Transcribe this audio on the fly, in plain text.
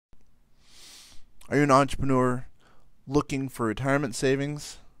Are you an entrepreneur looking for retirement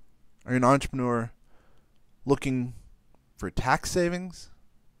savings? Are you an entrepreneur looking for tax savings?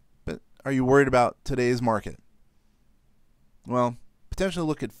 But are you worried about today's market? Well, potentially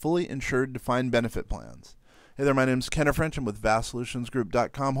look at fully insured defined benefit plans. Hey there, my name is Ken French. I'm with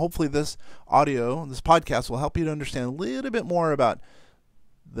VastSolutionsGroup.com. Hopefully this podcast will help you to understand a little bit more about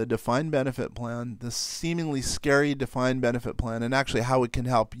the defined benefit plan, the seemingly scary defined benefit plan, and actually how it can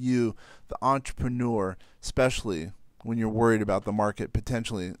help you, the entrepreneur, especially when you're worried about the market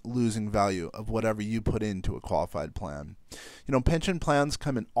potentially losing value of whatever you put into a qualified plan. Pension plans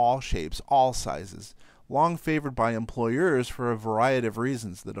come in all shapes, all sizes, long favored by employers for a variety of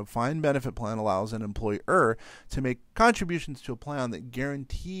reasons. The defined benefit plan allows an employer to make contributions to a plan that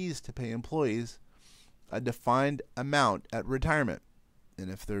guarantees to pay employees a defined amount at retirement. And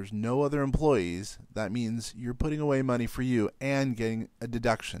if there's no other employees, that means you're putting away money for you and getting a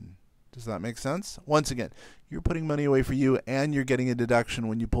deduction. Does that make sense? Once again, you're putting money away for you and you're getting a deduction.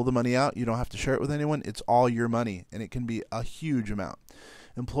 When you pull the money out, you don't have to share it with anyone. It's all your money, and it can be a huge amount.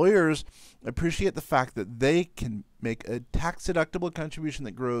 Employers appreciate the fact that they can make a tax-deductible contribution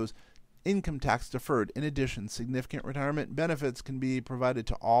that grows income tax deferred. In addition, significant retirement benefits can be provided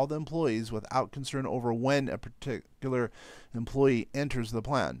to all the employees without concern over when a particular employee enters the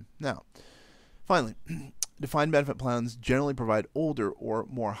plan. Now, finally, defined benefit plans generally provide older or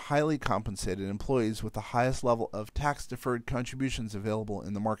more highly compensated employees with the highest level of tax-deferred contributions available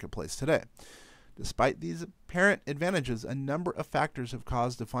in the marketplace today. Despite these apparent advantages, a number of factors have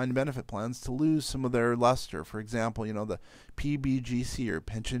caused defined benefit plans to lose some of their luster. For example, the PBGC, or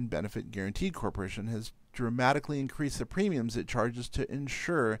Pension Benefit Guaranty Corporation, has dramatically increased the premiums it charges to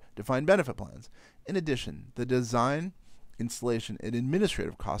insure defined benefit plans. In addition, the design, installation, and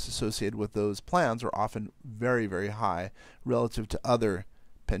administrative costs associated with those plans are often very, very high relative to other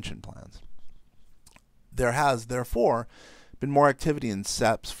pension plans. There has, therefore, been more activity in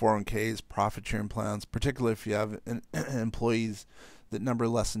SEPs, 401ks, profit sharing plans, particularly if you have employees that number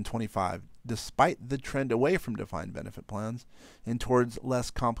less than 25. Despite the trend away from defined benefit plans and towards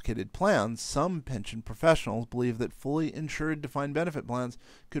less complicated plans, some pension professionals believe that fully insured defined benefit plans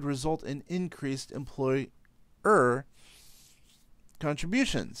could result in increased employer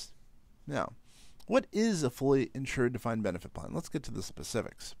contributions. Now, what is a fully insured defined benefit plan? Let's get to the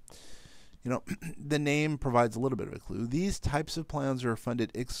specifics. The name provides a little bit of a clue. These types of plans are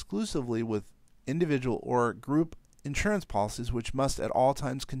funded exclusively with individual or group insurance policies, which must at all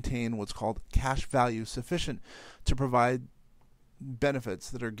times contain what's called cash value sufficient to provide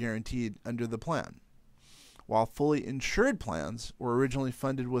benefits that are guaranteed under the plan. While fully insured plans were originally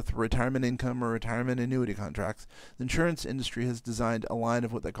funded with retirement income or retirement annuity contracts, the insurance industry has designed a line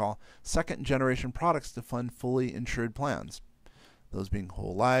of what they call second-generation products to fund fully insured plans. Those being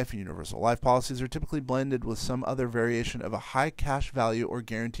whole life and universal life policies are typically blended with some other variation of a high cash value or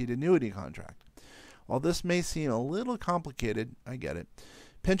guaranteed annuity contract. While this may seem a little complicated, I get it,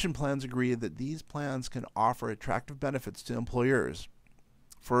 pension plans agree that these plans can offer attractive benefits to employers.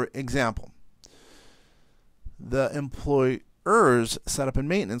 For example, the employer's setup and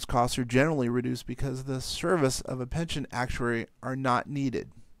maintenance costs are generally reduced because the service of a pension actuary are not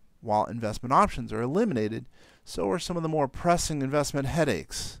needed. While investment options are eliminated, so are some of the more pressing investment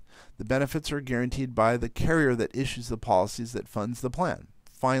headaches. The benefits are guaranteed by the carrier that issues the policies that funds the plan.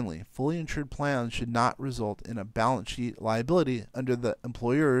 Finally, fully insured plans should not result in a balance sheet liability under the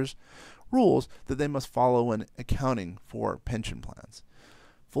employer's rules that they must follow when accounting for pension plans.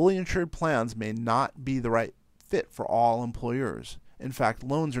 Fully insured plans may not be the right fit for all employers. In fact,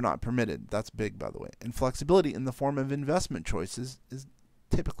 loans are not permitted. That's big, by the way. And flexibility in the form of investment choices is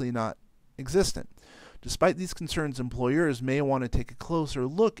typically not existent. Despite these concerns, employers may want to take a closer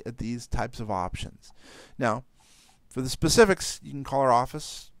look at these types of options. Now, for the specifics, you can call our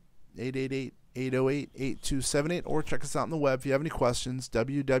office, 888-808-8278, or check us out on the web if you have any questions,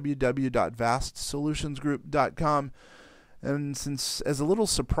 www.VastSolutionsGroup.com. And since, as a little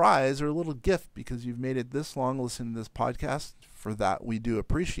surprise or a little gift, because you've made it this long listening to this podcast, for that we do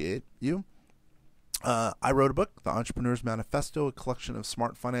appreciate you. I wrote a book, The Entrepreneur's Manifesto, a collection of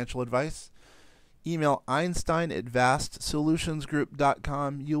smart financial advice. Email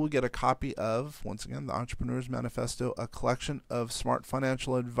Einstein@VastSolutionsGroup.com. You will get a copy of, once again, The Entrepreneur's Manifesto, a collection of smart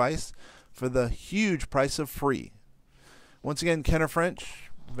financial advice for the huge price of free. Once again, Ken French,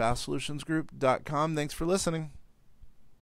 VastSolutionsGroup.com. Thanks for listening.